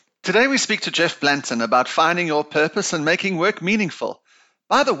Today we speak to Jeff Blanton about finding your purpose and making work meaningful.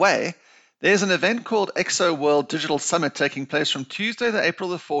 By the way, there's an event called Exo World Digital Summit taking place from Tuesday, the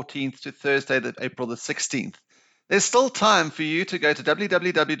April the 14th to Thursday, the April the 16th. There's still time for you to go to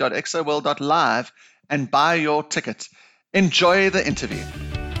www.exoworld.live and buy your ticket. Enjoy the interview.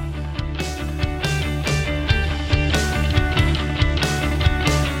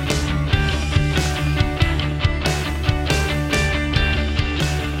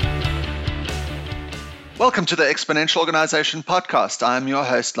 Welcome to the Exponential Organization podcast. I'm your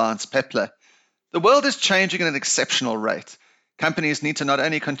host, Lance Pepler. The world is changing at an exceptional rate. Companies need to not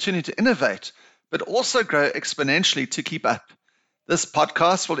only continue to innovate, but also grow exponentially to keep up. This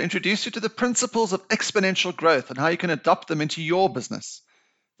podcast will introduce you to the principles of exponential growth and how you can adopt them into your business.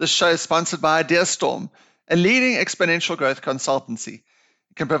 This show is sponsored by IdeaStorm, a leading exponential growth consultancy.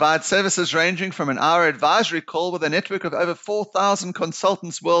 It can provide services ranging from an hour advisory call with a network of over 4,000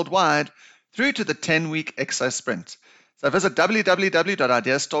 consultants worldwide through to the 10-week Exo Sprint. So visit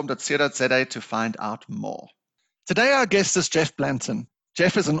www.ideastorm.co.za to find out more. Today our guest is Jeff Blanton.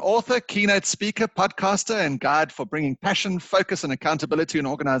 Jeff is an author, keynote speaker, podcaster, and guide for bringing passion, focus, and accountability in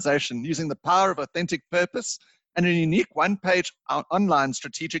an organization using the power of authentic purpose and a unique one-page online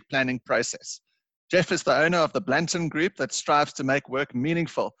strategic planning process. Jeff is the owner of the Blanton Group that strives to make work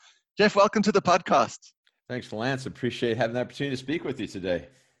meaningful. Jeff, welcome to the podcast. Thanks, Lance. Appreciate having the opportunity to speak with you today.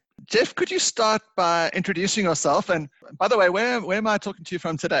 Jeff, could you start by introducing yourself? And by the way, where am I talking to you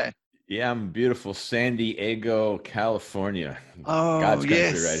from today? Yeah, I'm beautiful San Diego, California. Oh, God's country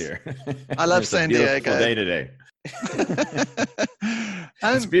yes. right here. I love San Diego. It's a beautiful day today.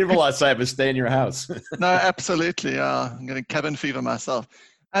 It's beautiful outside, but stay in your house. No, absolutely. I'm getting cabin fever myself.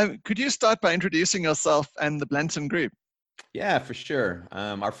 Could you start by introducing yourself and the Blanton Group? Yeah, for sure.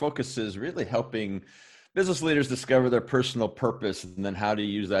 Our focus is really helping business leaders discover their personal purpose, and then how to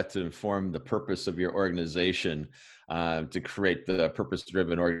use that to inform the purpose of your organization, to create the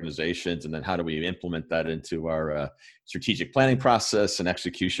purpose-driven organizations, and then how do we implement that into our strategic planning process and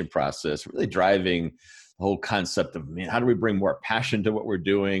execution process, really driving the whole concept of how do we bring more passion to what we're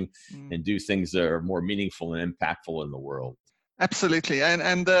doing and do things that are more meaningful and impactful in the world. Absolutely.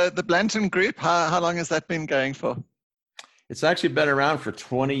 And the Blanton Group, how long has that been going for? It's actually been around for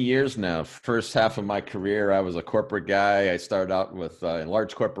 20 years now. First half of my career, I was a corporate guy. I started out with in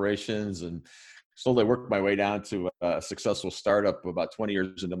large corporations and slowly worked my way down to a successful startup about 20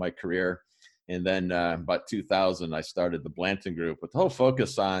 years into my career. And then about 2000, I started the Blanton Group with the whole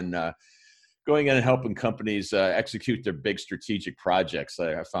focus on going in and helping companies execute their big strategic projects.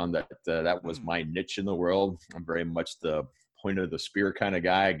 I found that that was my niche in the world. I'm very much the point of the spear kind of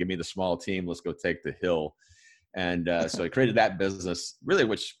guy. Give me the small team. Let's go take the hill. And so I created that business, really,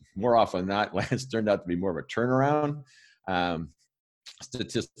 which more often than not, Lance, turned out to be more of a turnaround.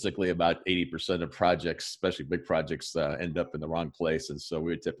 Statistically, about 80% of projects, especially big projects, end up in the wrong place. And so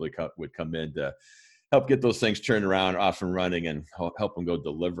we would typically would come in to help get those things turned around, off and running, and help them go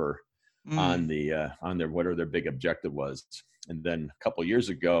deliver on their whatever their big objective was. And then a couple of years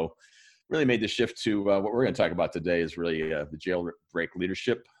ago, really made the shift to what we're going to talk about today is really the jailbreak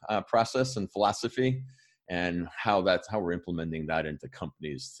leadership process and philosophy, and how we're implementing that into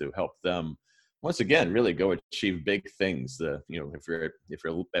companies to help them, once again, really go achieve big things. If you're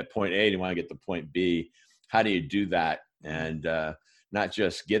at point A and you want to get to point B, how do you do that? And not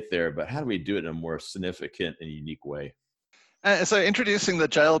just get there, but how do we do it in a more significant and unique way? So introducing the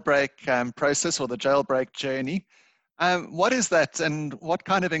jailbreak process or the jailbreak journey, what is that, and what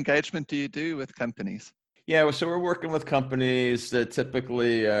kind of engagement do you do with companies? Yeah, so we're working with companies that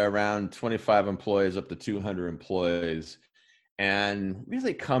typically around 25 employees up to 200 employees, and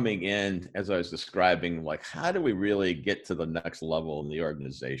really coming in, as I was describing, like how do we really get to the next level in the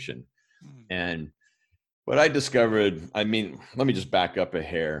organization? And what I discovered, let me just back up a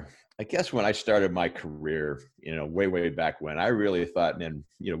hair. I guess when I started my career, way back when, I really thought, man,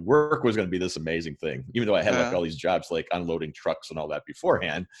 work was going to be this amazing thing. Even though I had like all these jobs, like unloading trucks and all that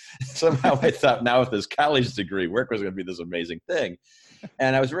beforehand, somehow I thought now with this college degree, work was going to be this amazing thing.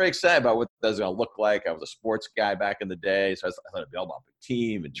 And I was very excited about what that was going to look like. I was a sports guy back in the day, so I thought it'd be all about the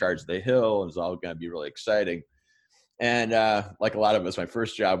team and charge the hill, and it was all going to be really exciting. And like a lot of us, my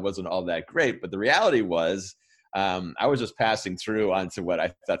first job wasn't all that great, but the reality was, I was just passing through onto what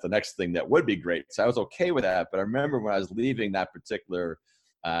I thought the next thing that would be great. So I was okay with that. But I remember when I was leaving that particular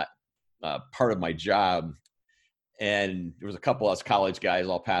part of my job, and there was a couple of us college guys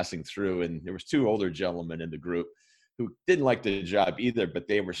all passing through, and there was two older gentlemen in the group who didn't like the job either, but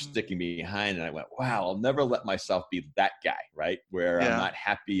they were sticking me behind. And I went, wow, I'll never let myself be that guy, right? Where I'm not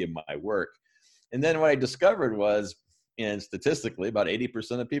happy in my work. And then what I discovered was And statistically, about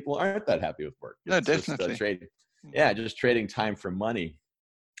 80% of people aren't that happy with work. No, It's just definitely. just trading time for money.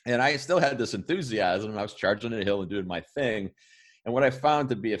 And I still had this enthusiasm. I was charging the hill and doing my thing. And what I found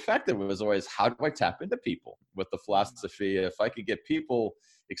to be effective was always, how do I tap into people with the philosophy? If I could get people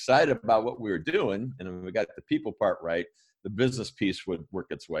excited about what we were doing, and when we got the people part right, the business piece would work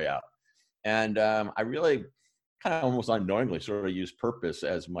its way out. And I really kind of almost unknowingly sort of used purpose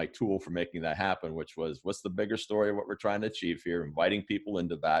as my tool for making that happen, which was, what's the bigger story of what we're trying to achieve here, inviting people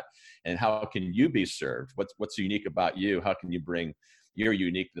into that, and how can you be served? What's unique about you? How can you bring your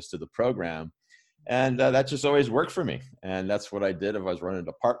uniqueness to the program? And that just always worked for me. And that's what I did. If I was running a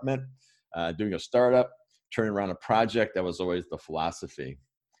department, doing a startup, turning around a project, that was always the philosophy.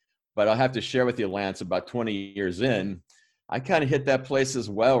 But I'll have to share with you, Lance, about 20 years in, I kind of hit that place as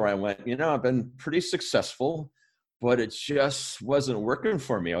well where I went, I've been pretty successful, but it just wasn't working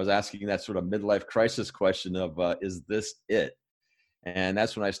for me. I was asking that sort of midlife crisis question of, is this it? And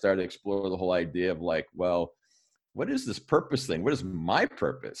that's when I started to explore the whole idea of like, well, what is this purpose thing? What is my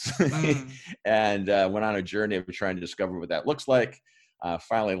purpose? And went on a journey of trying to discover what that looks like.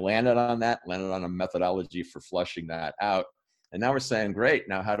 Finally landed on a methodology for flushing that out. And now we're saying, great,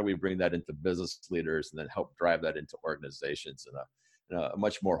 now how do we bring that into business leaders and then help drive that into organizations in a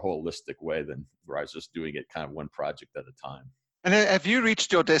much more holistic way than where I was just doing it kind of one project at a time. And have you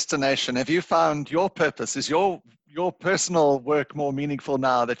reached your destination? Have you found your purpose? Is your personal work more meaningful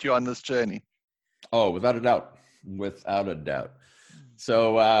now that you're on this journey? Oh, without a doubt. Without a doubt.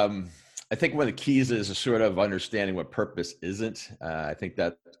 So I think one of the keys is sort of understanding what purpose isn't. I think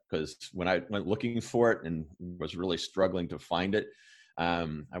that because when I went looking for it and was really struggling to find it,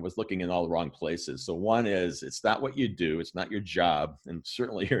 I was looking in all the wrong places. So one is, it's not what you do, it's not your job. And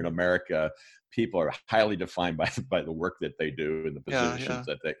certainly here in America, people are highly defined by the work that they do and the positions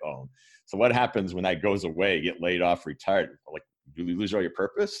that they own. So what happens when that goes away, you get laid off, retired? Like, do you lose all your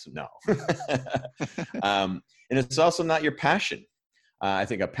purpose? No. And it's also not your passion. I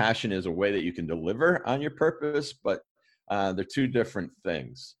think a passion is a way that you can deliver on your purpose, but they're two different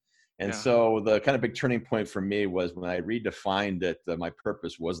things. And so the kind of big turning point for me was when I redefined that my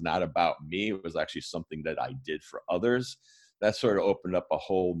purpose was not about me. It was actually something that I did for others. That sort of opened up a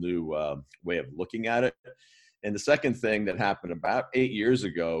whole new way of looking at it. And the second thing that happened about 8 years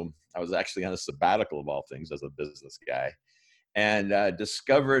ago, I was actually on a sabbatical of all things as a business guy. And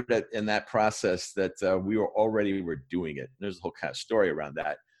discovered that in that process that we were doing it. And there's a whole kind of story around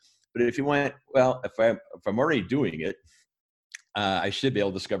that. But if you went, well, if I'm already doing it, I should be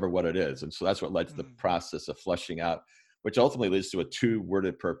able to discover what it is. And so that's what led to the process of flushing out, which ultimately leads to a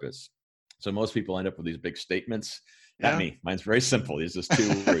 2-worded purpose. So most people end up with these big statements. Not me. Mine's very simple. It's just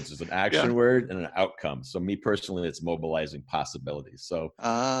 2 words. It's an action word and an outcome. So me personally, it's mobilizing possibilities. So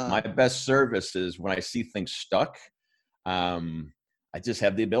my best service is when I see things stuck, I just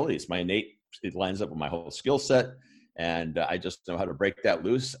have the abilities. My innate, it lines up with my whole skill set. And I just know how to break that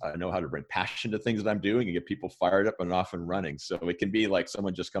loose. I know how to bring passion to things that I'm doing and get people fired up and off and running. So it can be like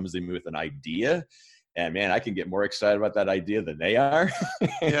someone just comes to me with an idea, and man, I can get more excited about that idea than they are.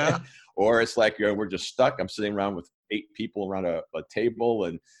 Or it's like, we're just stuck. I'm sitting around with 8 people around a table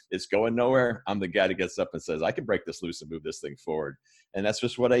and it's going nowhere. I'm the guy that gets up and says, I can break this loose and move this thing forward. And that's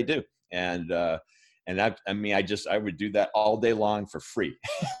just what I do. And I would do that all day long for free.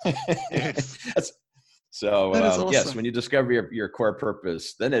 So awesome. Yes, when you discover your core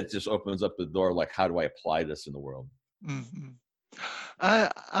purpose, then it just opens up the door. Like, how do I apply this in the world? Mm-hmm.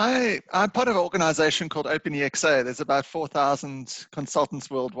 I'm part of an organization called OpenEXA. There's about 4,000 consultants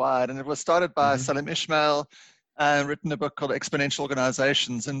worldwide, and it was started by Salim Ismail and written a book called Exponential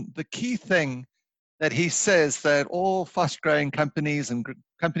Organizations. And the key thing that he says that all fast-growing companies and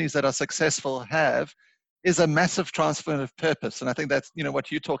companies that are successful have is a massive transformative purpose. And I think that's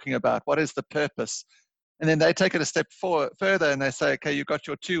what you're talking about. What is the purpose? And then they take it a step further and they say, okay, you've got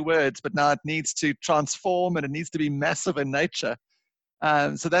your 2 words, but now it needs to transform and it needs to be massive in nature.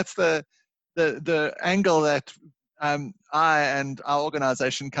 So that's the angle that I and our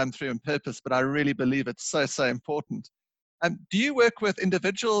organization come through in purpose, but I really believe it's so important. Do you work with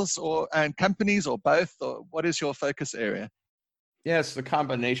individuals and companies or both, or what is your focus area? Yeah, it's the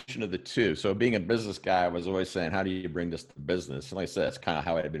combination of the two. So being a business guy, I was always saying, how do you bring this to business? And like I said, that's kind of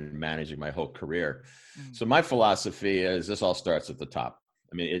how I've been managing my whole career. So my philosophy is this all starts at the top.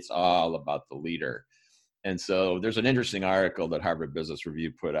 I mean, it's all about the leader. And so there's an interesting article that Harvard Business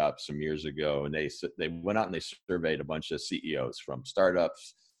Review put out some years ago, and they went out and they surveyed a bunch of CEOs from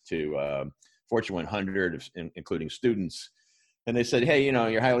startups to Fortune 100, including students. And they said, hey,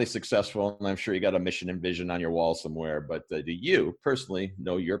 you're highly successful, and I'm sure you got a mission and vision on your wall somewhere, but do you personally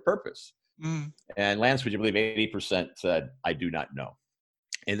know your purpose? Mm. And Lance, would you believe 80% said, I do not know.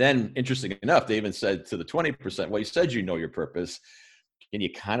 And then, interesting enough, they even said to the 20%, well, you said you know your purpose. Can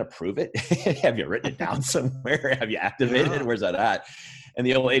you kind of prove it? Have you written it down somewhere? Have you activated it? Yeah. Where's that at? And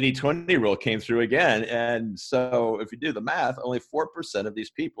the old 80-20 rule came through again. And so if you do the math, only 4% of these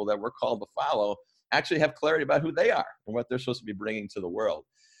people that we're called to follow actually have clarity about who they are and what they're supposed to be bringing to the world.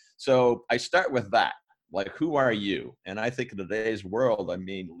 So I start with that. Like, who are you? And I think in today's world, I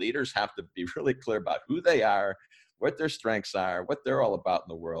mean, leaders have to be really clear about who they are, what their strengths are, what they're all about in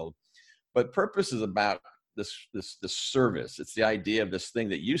the world. But purpose is about this service. It's the idea of this thing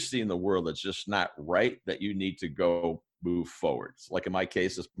that you see in the world that's just not right, that you need to go move forward. So like in my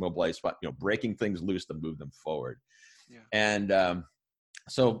case, this mobilize spot, breaking things loose to move them forward. Yeah. And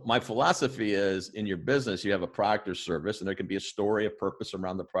so my philosophy is, in your business, you have a product or service, and there can be a story, a purpose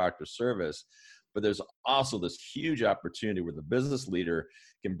around the product or service. But there's also this huge opportunity where the business leader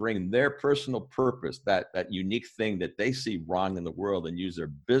can bring their personal purpose, that unique thing that they see wrong in the world, and use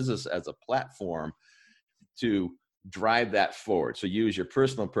their business as a platform to drive that forward. So use your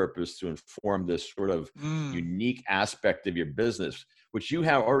personal purpose to inform this sort of unique aspect of your business, which you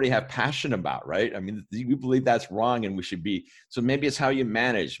already have passion about, right? I mean, you believe that's wrong and we should be. So maybe it's how you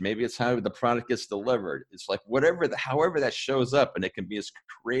manage. Maybe it's how the product gets delivered. It's like however that shows up, and it can be as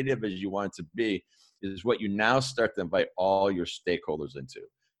creative as you want it to be, is what you now start to invite all your stakeholders into: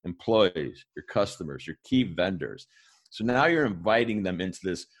 employees, your customers, your key vendors. So now you're inviting them into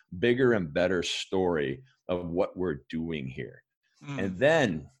this bigger and better story of what we're doing here. And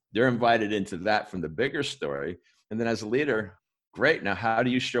then they're invited into that from the bigger story. And then as a leader, great, now how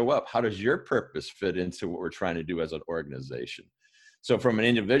do you show up? How does your purpose fit into what we're trying to do as an organization? So from an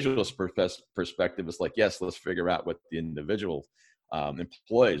individual's perspective, it's like, yes, let's figure out what the individual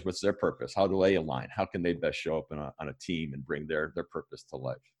employees, what's their purpose? How do they align? How can they best show up on a team and bring their purpose to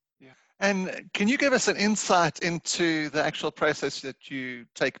life? Yeah. And can you give us an insight into the actual process that you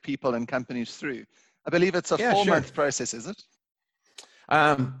take people and companies through? I believe it's a 4-month process, is it?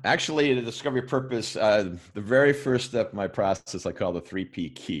 Actually, to discover your purpose, the very first step in my process, I call the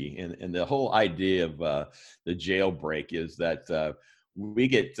 3P key. And the whole idea of the jailbreak is that we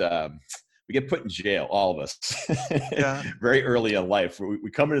get put in jail, all of us, very early in life. We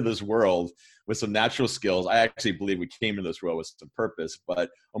come into this world with some natural skills. I actually believe we came into this world with some purpose, but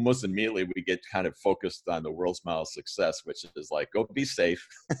almost immediately we get kind of focused on the world's model of success, which is like, go be safe,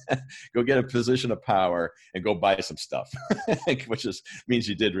 go get a position of power, and go buy some stuff, which means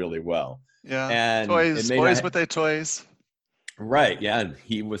you did really well. Yeah, and toys with their toys. Right. Yeah. And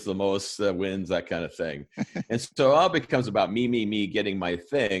he was the most wins, that kind of thing. And so it all becomes about me getting my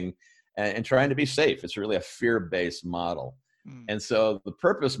thing and trying to be safe. It's really a fear-based model. And so the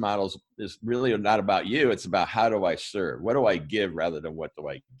purpose model is really not about you. It's about, how do I serve? What do I give rather than what do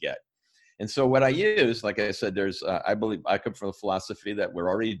I get? And so what I use, like I said, I believe I come from the philosophy that we're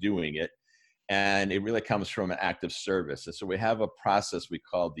already doing it. And it really comes from an act of service. And so we have a process we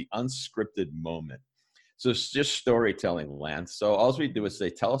call the unscripted moment. So it's just storytelling, Lance. So all we do is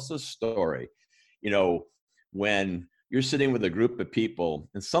say, tell us a story. When you're sitting with a group of people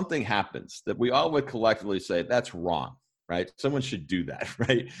and something happens that we all would collectively say, that's wrong, right? Someone should do that,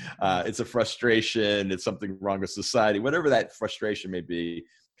 right? It's a frustration. It's something wrong with society, whatever that frustration may be.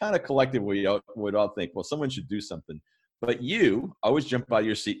 Kind of collectively, we would all think, well, someone should do something. But you always jump out of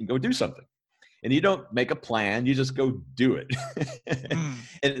your seat and go do something. And you don't make a plan, you just go do it.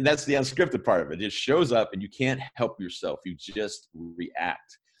 And that's the unscripted part of it. It shows up and you can't help yourself. You just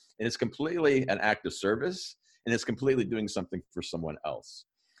react. And it's completely an act of service, and it's completely doing something for someone else.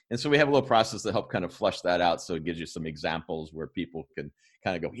 And so we have a little process to help kind of flesh that out. So it gives you some examples where people can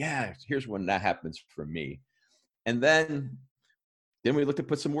kind of go, yeah, here's when that happens for me. And then we look to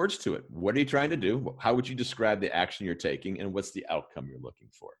put some words to it. What are you trying to do? How would you describe the action you're taking? And what's the outcome you're looking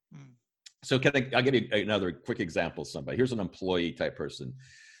for? So I'll give you another quick example of somebody. Here's an employee type person.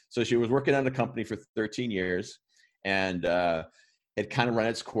 So she was working at a company for 13 years and had kind of run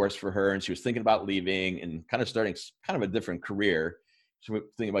its course for her. And she was thinking about leaving and kind of starting kind of a different career. She was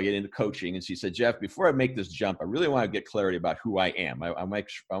thinking about getting into coaching. And she said, Jeff, before I make this jump, I really want to get clarity about who I am. I want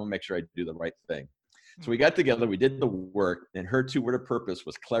to make sure I do the right thing. So we got together, we did the work, and her 2-word purpose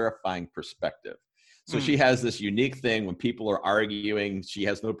was clarifying perspective. So she has this unique thing when people are arguing, she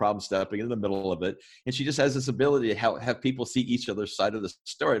has no problem stepping in the middle of it. And she just has this ability to have people see each other's side of the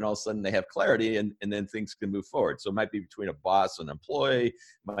story. And all of a sudden they have clarity and then things can move forward. So it might be between a boss and an employee, it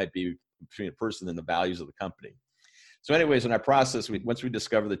might be between a person and the values of the company. So anyways, in our process, once we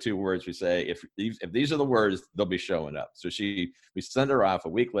discover the 2 words, we say, if these are the words, they'll be showing up. So we send her off. A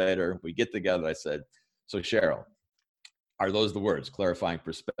week later, we get together. I said, so Cheryl, are those the words, clarifying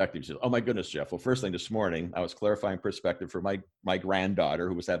perspective? She said, oh my goodness, Jeff. Well, first thing this morning, I was clarifying perspective for my granddaughter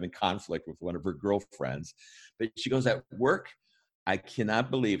who was having conflict with one of her girlfriends. But she goes, at work, I cannot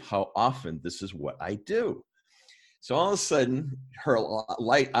believe how often this is what I do. So all of a sudden, her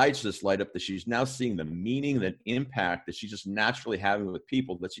eyes just light up that she's now seeing the meaning, the impact that she's just naturally having with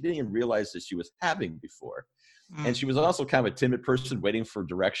people that she didn't even realize that she was having before. And she was also kind of a timid person waiting for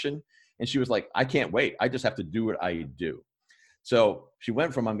direction. And she was like, I can't wait. I just have to do what I do. So she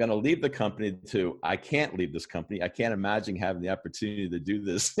went from, I'm going to leave the company, to, I can't leave this company. I can't imagine having the opportunity to do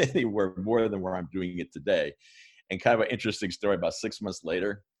this anywhere more than where I'm doing it today. And kind of an interesting story, about 6 months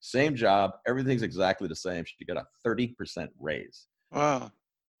later, same job, everything's exactly the same. She got a 30% raise. Wow.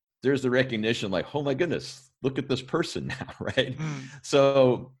 There's the recognition, like, oh my goodness, look at this person now, right?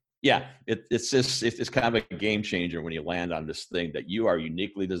 So yeah, it's kind of a game changer when you land on this thing that you are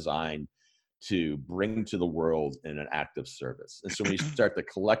uniquely designed to bring to the world in an act of service. And so when you start to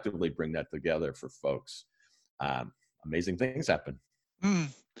collectively bring that together for folks, amazing things happen.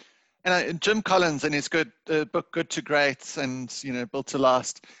 And Jim Collins, in his book Good to Great and Built to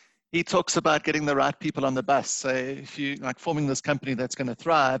Last, he talks about getting the right people on the bus. So if you like forming this company that's going to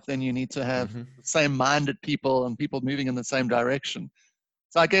thrive, then you need to have the same minded people and people moving in the same direction.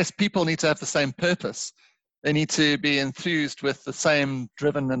 So I guess people need to have the same purpose. They need to be enthused with the same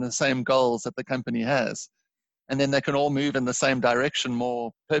driven and the same goals that the company has. And then they can all move in the same direction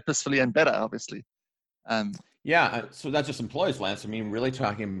more purposefully and better, obviously. Yeah, so not just employees, Lance. I mean, really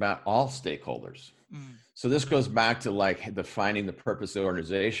talking about all stakeholders. So this goes back to like defining the purpose of the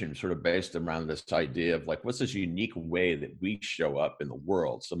organization, sort of based around this idea of like, what's this unique way that we show up in the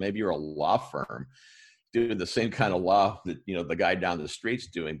world? So maybe you're a law firm doing the same kind of law that the guy down the street's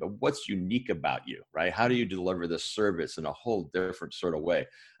doing, but what's unique about you, right? How do you deliver this service in a whole different sort of way?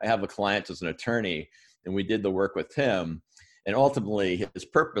 I have a client as an attorney, and we did the work with him, and ultimately his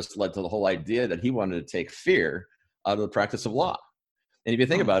purpose led to the whole idea that he wanted to take fear out of the practice of law. And if you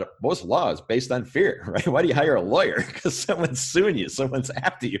think about it, most law is based on fear, right? Why do you hire a lawyer? Because someone's suing you, someone's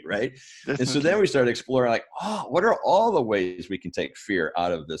after you, right? Definitely. And so then we started exploring like, what are all the ways we can take fear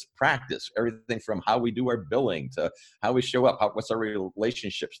out of this practice? Everything from how we do our billing to how we show up, what's our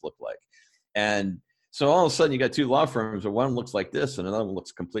relationships look like? And so all of a sudden you got two law firms where one looks like this and another one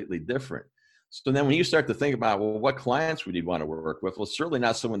looks completely different. So then when you start to think about, well, what clients would you want to work with? Well, certainly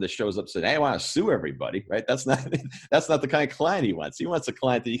not someone that shows up saying, hey, I want to sue everybody, right? That's not the kind of client he wants. He wants a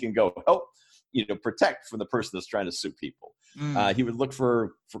client that he can go help, protect from the person that's trying to sue people. He would look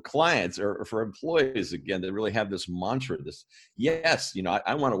for clients or for employees, again, that really have this mantra,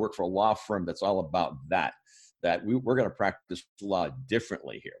 I want to work for a law firm that's all about that we're going to practice law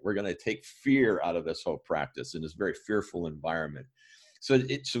differently here. We're going to take fear out of this whole practice in this very fearful environment. So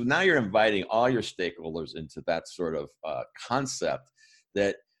now you're inviting all your stakeholders into that sort of concept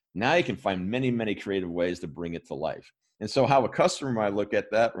that now you can find many, many creative ways to bring it to life. And so how a customer might look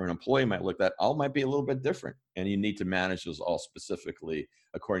at that or an employee might look at that all might be a little bit different. And you need to manage those all specifically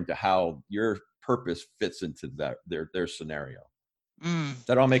according to how your purpose fits into their scenario. Is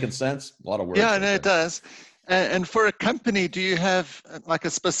that all making sense? A lot of words. Yeah, no, it does. And for a company, do you have like a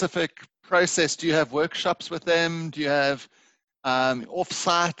specific process? Do you have workshops with them? Do you have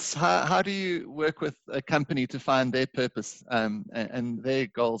off-sites? How do you work with a company to find their purpose and their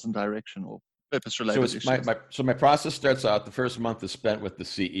goals and direction or purpose-related issues? So my process starts out, the first month is spent with the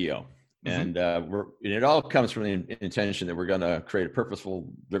CEO. And it all comes from the intention that we're going to create a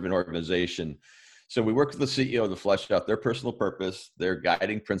purposeful, driven organization. So we work with the CEO to flesh out their personal purpose, their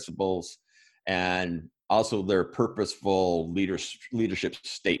guiding principles, and also their purposeful leadership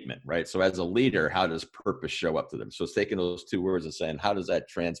statement, right? So as a leader, how does purpose show up to them? So it's taking those two words and saying, how does that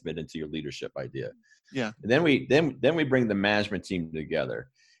transmit into your leadership idea? Yeah. And then we bring the management team together.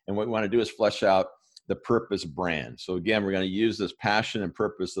 And what we want to do is flesh out the purpose brand. So again, we're going to use this passion and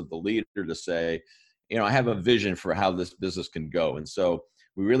purpose of the leader to say, I have a vision for how this business can go. And so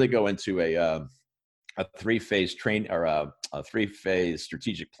we really go into a three-phase a three-phase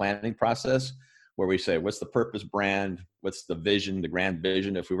strategic planning process, where we say, what's the purpose brand? What's the vision, the grand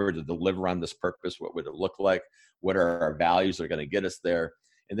vision? If we were to deliver on this purpose, what would it look like? What are our values that are going to get us there?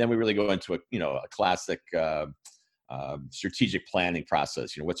 And then we really go into a classic strategic planning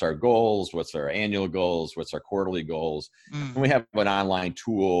process. What's our goals? What's our annual goals? What's our quarterly goals? And we have an online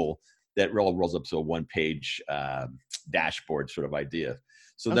tool that rolls up to a one-page dashboard sort of idea.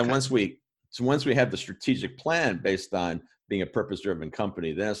 So then once we have the strategic plan based on being a purpose-driven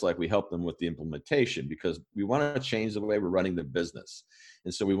company, then it's like we help them with the implementation, because we want to change the way we're running the business.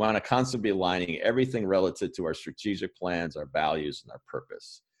 And so we want to constantly be aligning everything relative to our strategic plans, our values, and our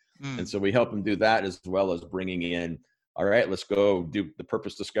purpose. And so we help them do that, as well as bringing in All right, let's go do the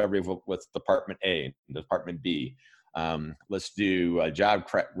purpose discovery with Department A, Department B. Let's do job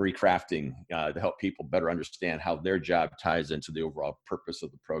recrafting to help people better understand how their job ties into the overall purpose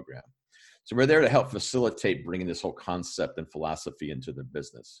of the program. So we're there to help facilitate bringing this whole concept and philosophy into the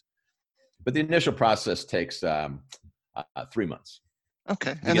business. But the initial process takes 3 months.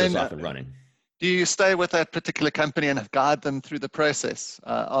 Okay. And then off and running. Do you stay with that particular company and guide them through the process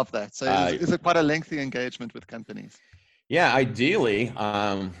of that? So is it quite a lengthy engagement with companies? Yeah, ideally,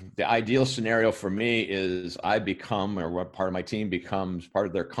 the ideal scenario for me is I become, or what part of my team becomes part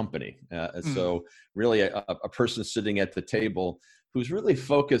of their company. So really a person sitting at the table whose really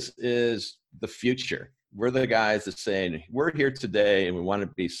focus is the future. We're the guys that saying, we're here today and we want to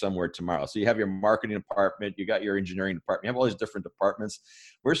be somewhere tomorrow. So you have your marketing department, you got your engineering department, you have all these different departments.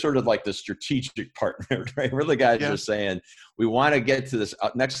 We're sort of like the strategic partner, right? We're the guys that are saying, we want to get to this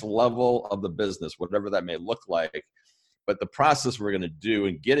next level of the business, whatever that may look like. But the process we're going to do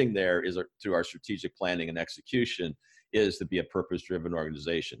in getting there is through our strategic planning and execution is to be a purpose-driven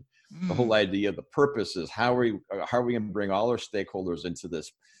organization. The whole idea of the purpose is how are we going to bring all our stakeholders into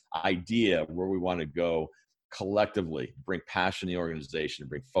this idea where we want to go collectively, bring passion in the organization,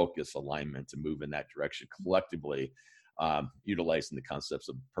 bring focus, alignment to move in that direction collectively, utilizing the concepts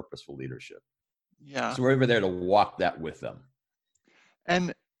of purposeful leadership. Yeah. So we're over there to walk that with them.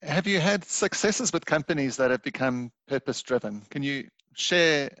 And have you had successes with companies that have become purpose-driven? Can you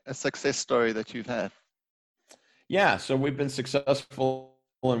share a success story that you've had? Yeah, so we've been successful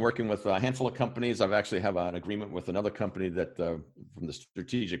in working with a handful of companies. I've actually have an agreement with another company that from the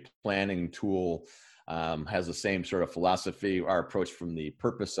strategic planning tool has the same sort of philosophy. Our approach from the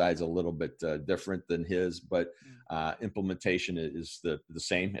purpose side is a little bit different than his, but implementation is the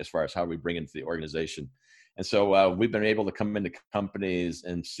same as far as how we bring into the organization. And so we've been able to come into companies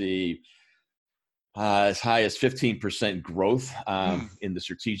and see as high as 15% growth in the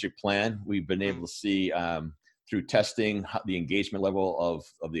strategic plan. We've been able to see through testing the engagement level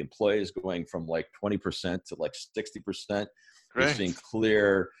of the employees going from like 20% to like 60%. We've seen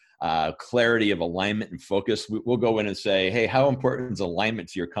clear clarity of alignment and focus. We'll go in and say, hey, how important is alignment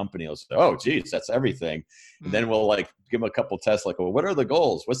to your company? I'll say, oh, geez, that's everything. And then we'll like give them a couple of tests like, well, what are the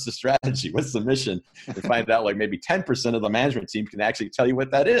goals? What's the strategy? What's the mission? And find out like maybe 10% of the management team can actually tell you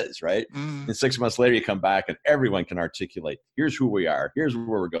what that is, right? And 6 months later, you come back and everyone can articulate, here's who we are, here's where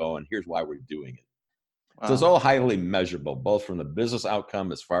we're going, here's why we're doing it. Wow. So it's all highly measurable, both from the business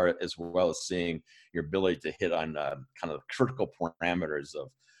outcome as well as seeing your ability to hit on kind of critical parameters of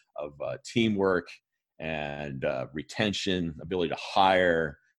teamwork and retention, ability to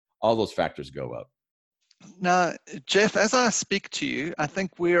hire. All those factors go up. Now, Jeff, as I speak to you, I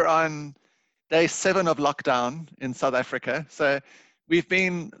think we're on day 7 of lockdown in South Africa. So we've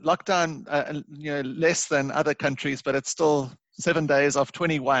been locked down, less than other countries, but it's still 7 days of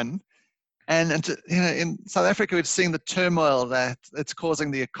 21. And in South Africa, we're seeing the turmoil that it's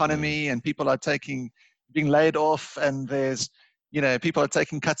causing the economy, and people are being laid off, and there's, people are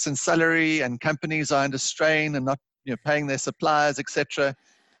taking cuts in salary, and companies are under strain and not, paying their suppliers, etc.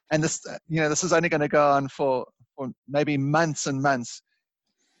 And this, this is only going to go on for maybe months and months.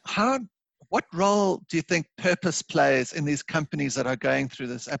 What role do you think purpose plays in these companies that are going through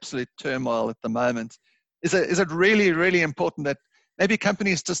this absolute turmoil at the moment? Is it really, really important that maybe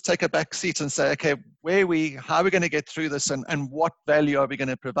companies just take a back seat and say, okay, how are we going to get through this, and what value are we going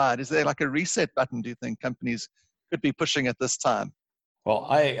to provide? Is there like a reset button, do you think companies could be pushing at this time? Well,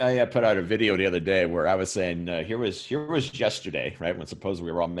 I put out a video the other day where I was saying, here was yesterday, right? When supposedly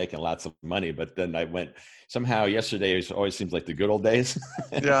we were all making lots of money, but then I went, somehow yesterday always seems like the good old days.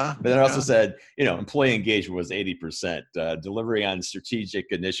 Yeah. But then I also said, employee engagement was 80%. Delivery on strategic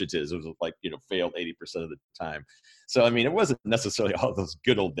initiatives was like, failed 80% of the time. So, I mean, it wasn't necessarily all those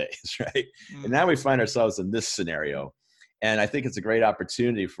good old days, right? And now we find ourselves in this scenario. And I think it's a great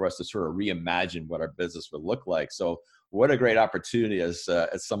opportunity for us to sort of reimagine what our business would look like. So what a great opportunity as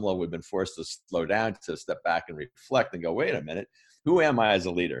at some level we've been forced to slow down, to step back and reflect and go, wait a minute, who am I as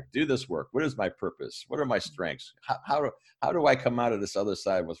a leader? Do this work. What is my purpose? What are my strengths? How do I come out of this other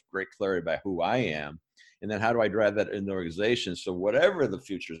side with great clarity about who I am? And then how do I drive that in the organization? So whatever the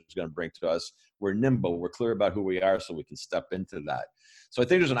future is going to bring to us, we're nimble, we're clear about who we are so we can step into that. So I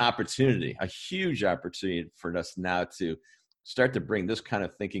think there's an opportunity, a huge opportunity for us now to start to bring this kind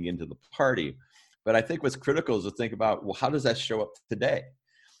of thinking into the party. But I think what's critical is to think about, well, how does that show up today?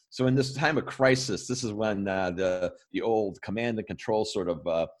 So in this time of crisis, this is when the old command and control sort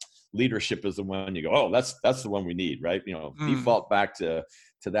of leadership is the one you go, oh, that's the one we need, right? Default back to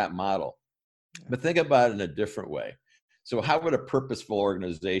that model. But think about it in a different way. So how would a purposeful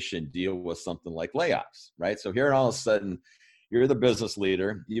organization deal with something like layoffs, right? So here all of a sudden, you're the business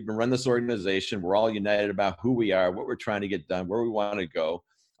leader. You've been running this organization. We're all united about who we are, what we're trying to get done, where we want to go.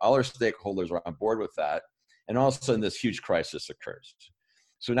 All our stakeholders are on board with that. And all of a sudden, this huge crisis occurs.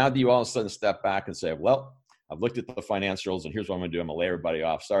 So now do you all of a sudden step back and say, well, I've looked at the financials and here's what I'm going to do. I'm going to lay everybody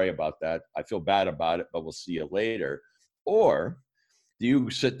off. Sorry about that. I feel bad about it, but we'll see you later. Or do you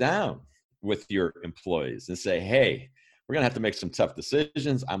sit down with your employees and say, hey, we're going to have to make some tough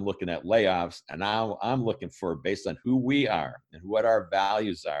decisions. I'm looking at layoffs, and now I'm looking for, based on who we are and what our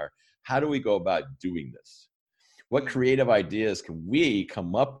values are, how do we go about doing this? What creative ideas can we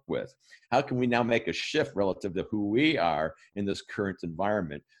come up with? How can we now make a shift relative to who we are in this current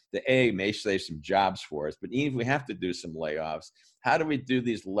environment? The A may save some jobs for us, but even if we have to do some layoffs, how do we do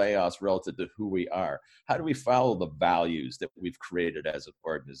these layoffs relative to who we are? How do we follow the values that we've created as an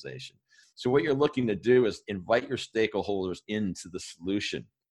organization? So what you're looking to do is invite your stakeholders into the solution.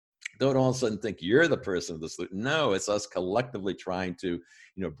 Don't all of a sudden think you're the person of the solution. No, it's us collectively trying to,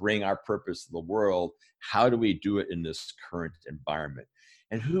 bring our purpose to the world. How do we do it in this current environment?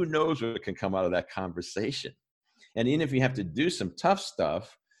 And who knows what can come out of that conversation? And even if you have to do some tough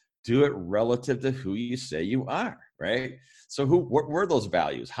stuff, do it relative to who you say you are, right? So what were those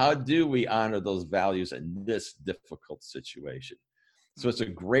values? How do we honor those values in this difficult situation? So it's a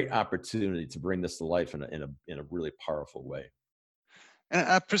great opportunity to bring this to life in a really powerful way. And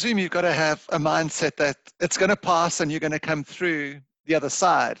I presume you've got to have a mindset that it's going to pass and you're going to come through the other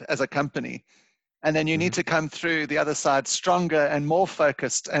side as a company. And then you need to come through the other side stronger and more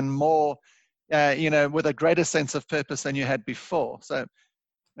focused and more, with a greater sense of purpose than you had before. So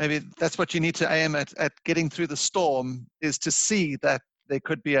maybe that's what you need to aim at getting through the storm, is to see that there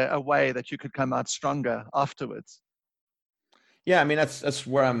could be a way that you could come out stronger afterwards. Yeah, I mean, that's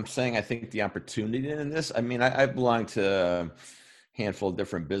where I'm saying I think the opportunity in this. I mean, I belong to a handful of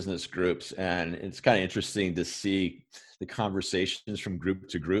different business groups, and it's kind of interesting to see the conversations from group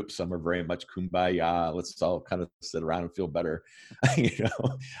to group. Some are very much kumbaya, let's all kind of sit around and feel better,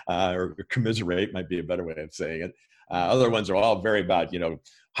 or commiserate might be a better way of saying it. Other ones are all very about,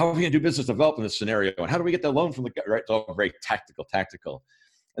 how are we going to do business development in this scenario, and how do we get the loan from the right? It's all very tactical.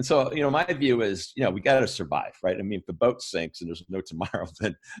 And so, my view is, we got to survive, right? I mean, if the boat sinks and there's no tomorrow,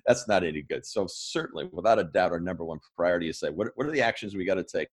 then that's not any good. So certainly, without a doubt, our number one priority is say, what are the actions we got to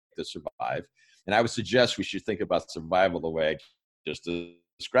take to survive? And I would suggest we should think about survival the way I just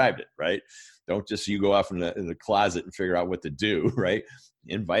described it, right? Don't just you go off in the closet and figure out what to do, right?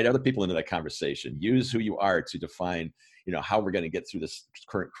 Invite other people into that conversation. Use who you are to define, how we're going to get through this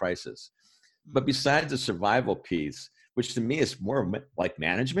current crisis. But besides the survival piece, which to me is more like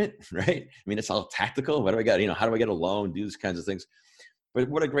management, right? I mean, it's all tactical. What do I got? How do I get a loan? Do these kinds of things. But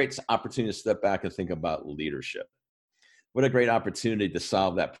what a great opportunity to step back and think about leadership. What a great opportunity to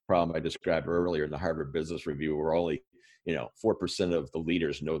solve that problem I described earlier in the Harvard Business Review, where only 4% of the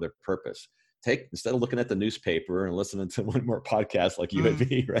leaders know their purpose. Instead of looking at the newspaper and listening to one more podcast like you and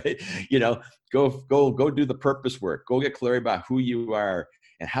me, right? Go do the purpose work. Go get clarity about who you are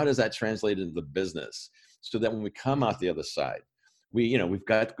and how does that translate into the business, so that when we come out the other side, we've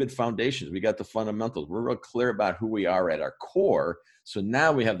got good foundations. We got the fundamentals. We're real clear about who we are at our core. So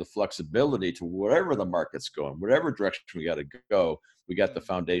now we have the flexibility to whatever the market's going, whatever direction we got to go, we got the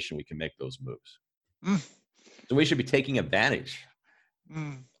foundation. We can make those moves. So we should be taking advantage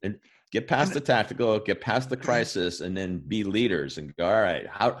and get past the tactical, get past the crisis, and then be leaders and go, all right,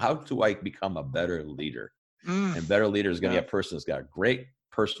 how do I become a better leader? And better leader is going to be a person who's got great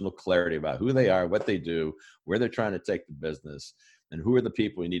personal clarity about who they are, what they do, where they're trying to take the business, and who are the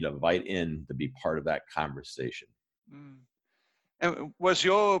people you need to invite in to be part of that conversation. And was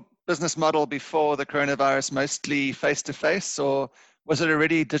your business model before the coronavirus mostly face-to-face, or was it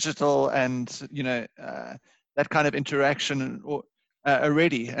already digital and, that kind of interaction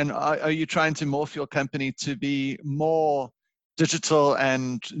already? And are you trying to morph your company to be more digital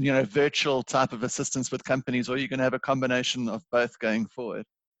and virtual type of assistance with companies, or are you going to have a combination of both going forward?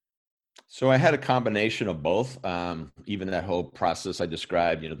 So I had a combination of both. Even that whole process I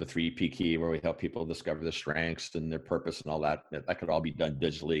described, the 3P key, where we help people discover their strengths and their purpose and all that. That could all be done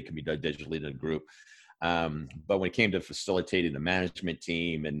digitally. It can be done digitally in a group. But when it came to facilitating the management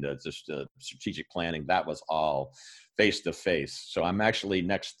team and just strategic planning, that was all face-to-face. So I'm actually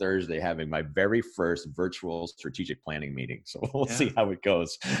next Thursday having my very first virtual strategic planning meeting. So we'll see how it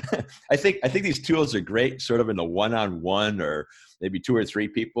goes. I think these tools are great sort of in the one-on-one or maybe 2 or 3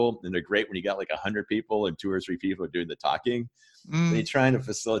 people. And they're great when you got like 100 people and 2 or 3 people are doing the talking. When you're trying to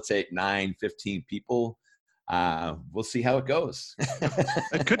facilitate 9, 15 people, we'll see how it goes.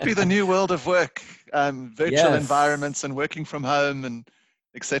 It could be the new world of work, virtual environments and working from home and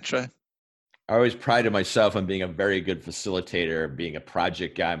etc. I always prided myself on being a very good facilitator, being a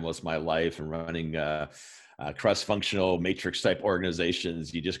project guy most of my life and running cross-functional matrix type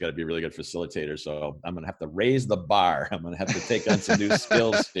organizations. You just got to be a really good facilitator. So I'm going to have to raise the bar. I'm going to have to take on some new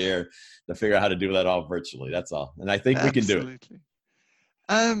skills here to figure out how to do that all virtually. That's all. And I think we can do it.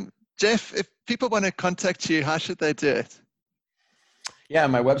 Jeff, if people want to contact you, how should they do it? Yeah,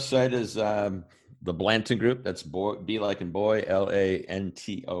 my website is the Blanton Group. That's B like in boy,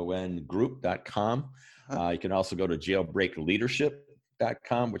 LANTON group.com. You can also go to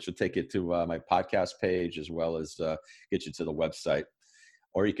jailbreakleadership.com, which will take you to my podcast page as well as get you to the website.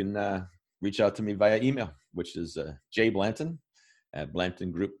 Or you can reach out to me via email, which is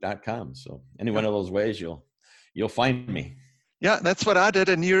jblanton@blantongroup.com. So any one of those ways, you'll find me. Yeah, that's what I did,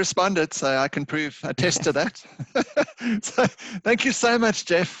 and you responded, so I can attest to that. So thank you so much,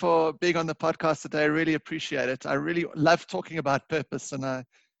 Jeff, for being on the podcast today. I really appreciate it. I really love talking about purpose, and I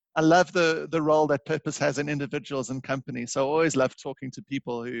love the role that purpose has in individuals and companies. So I always love talking to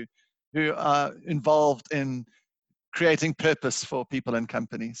people who are involved in creating purpose for people and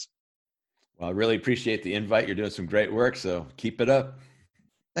companies. Well, I really appreciate the invite. You're doing some great work, so keep it up.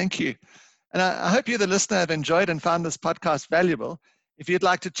 Thank you. And I hope you, the listener, have enjoyed and found this podcast valuable. If you'd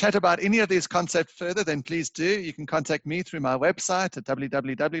like to chat about any of these concepts further, then please do. You can contact me through my website at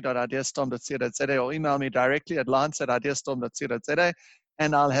www.ideastorm.co.za or email me directly at lance@ideastorm.co.za,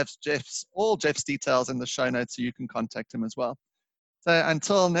 and I'll have all Jeff's details in the show notes so you can contact him as well. So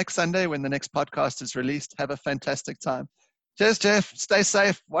until next Sunday when the next podcast is released, have a fantastic time. Cheers, Jeff. Stay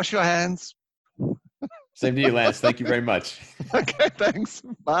safe. Wash your hands. Same to you, Lance. Thank you very much. Okay, thanks.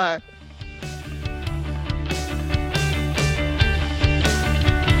 Bye.